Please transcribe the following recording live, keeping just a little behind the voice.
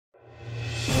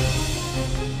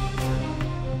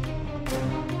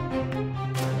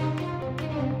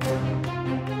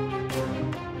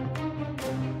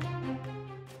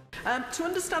To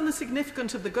understand the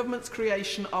significance of the government's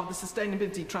creation of the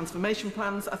sustainability transformation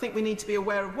plans, I think we need to be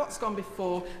aware of what's gone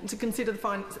before and to consider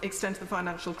the extent of the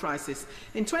financial crisis.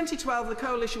 In 2012, the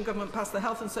coalition government passed the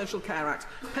Health and Social Care Act,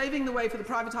 paving the way for the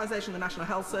privatisation of the National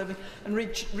Health Service and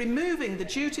removing the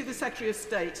duty of the Secretary of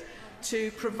State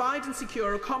to provide and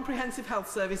secure a comprehensive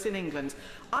health service in England.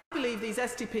 I believe these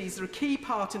STPs are a key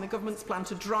part in the government's plan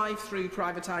to drive through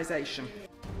privatisation.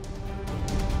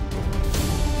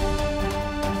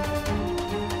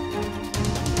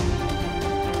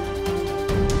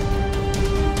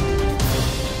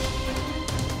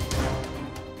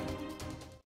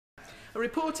 A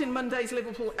report in Monday's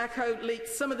Liverpool Echo leaked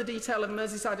some of the detail of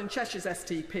Merseyside and Cheshire's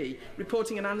STP,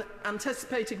 reporting an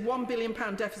anticipated £1 billion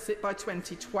deficit by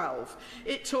 2012.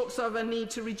 It talks of a need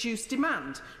to reduce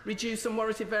demand, reduce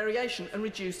unwarranted variation and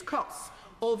reduce costs.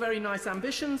 All very nice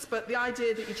ambitions, but the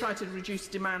idea that you try to reduce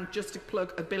demand just to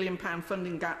plug a £1 billion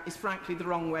funding gap is frankly the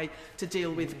wrong way to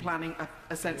deal with planning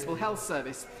a sensible health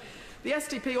service. The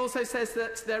STP also says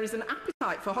that there is an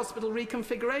appetite for hospital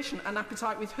reconfiguration, an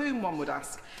appetite with whom, one would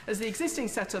ask, as the existing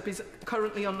setup is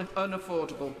currently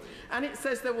unaffordable. And it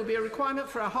says there will be a requirement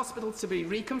for our hospitals to be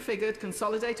reconfigured,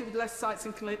 consolidated with less sites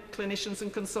and clinicians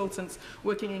and consultants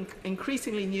working in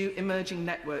increasingly new emerging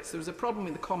networks. There is a problem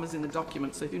with the commas in the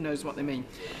document, so who knows what they mean.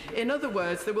 In other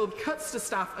words, there will be cuts to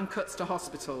staff and cuts to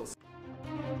hospitals.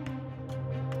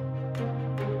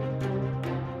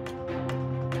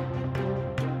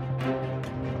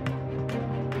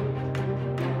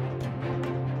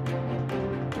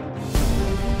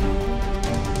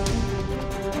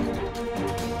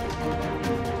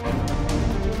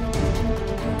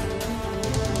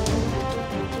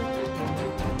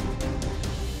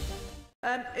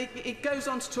 It goes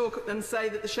on to talk and say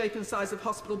that the shape and size of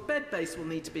hospital bed base will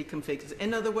need to be configured.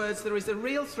 In other words, there is a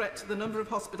real threat to the number of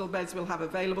hospital beds we'll have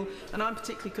available, and I'm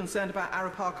particularly concerned about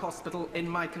Arrow Park Hospital in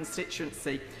my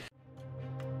constituency.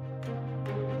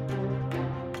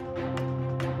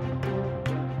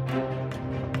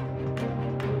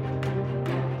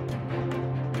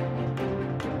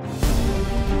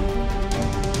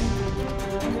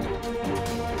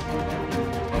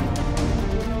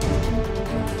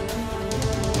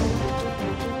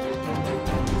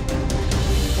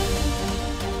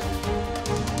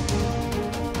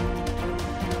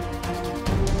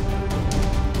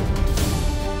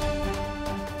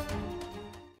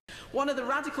 One of the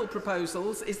radical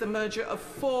proposals is the merger of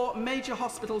 4 major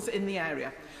hospitals in the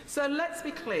area. So let's be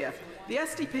clear, the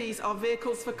STPs are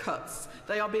vehicles for cuts.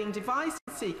 They are being devised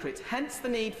in secret, hence the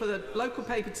need for the local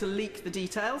paper to leak the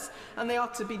details, and they are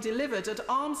to be delivered at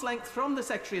arm's length from the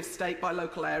Secretary of State by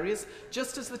local areas,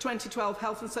 just as the 2012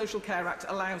 Health and Social Care Act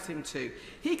allows him to.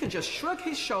 He can just shrug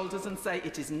his shoulders and say,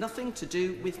 "It is nothing to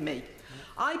do with me."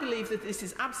 I believe that this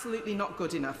is absolutely not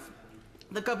good enough.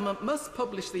 The government must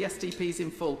publish the STPs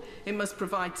in full. It must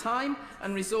provide time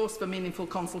and resource for meaningful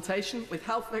consultation with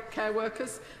health care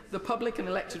workers, the public and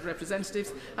elected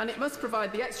representatives, and it must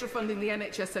provide the extra funding the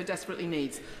NHS so desperately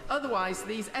needs. Otherwise,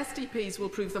 these STPs will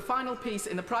prove the final piece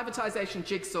in the privatisation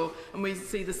jigsaw, and we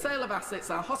see the sale of assets,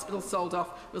 our hospitals sold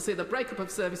off, we'll see the breakup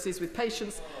of services with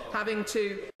patients having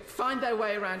to find their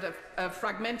way around a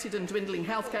fragmented and dwindling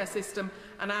healthcare system,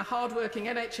 and our hard-working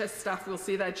NHS staff will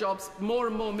see their jobs more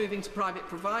and more moving to private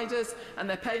providers and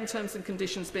their pay and terms and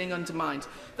conditions being undermined.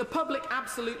 The public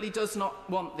absolutely does not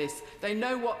want this. They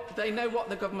know what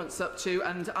the government's up to,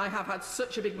 and I have had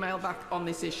such a big mailback on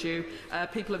this issue.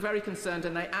 People are very concerned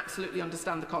and they absolutely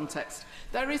understand the context.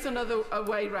 There is another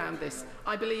way round this.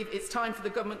 I believe it's time for the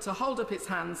government to hold up its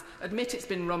hands, admit it's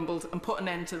been rumbled and put an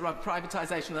end to the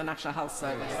privatisation of the National Health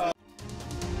Service.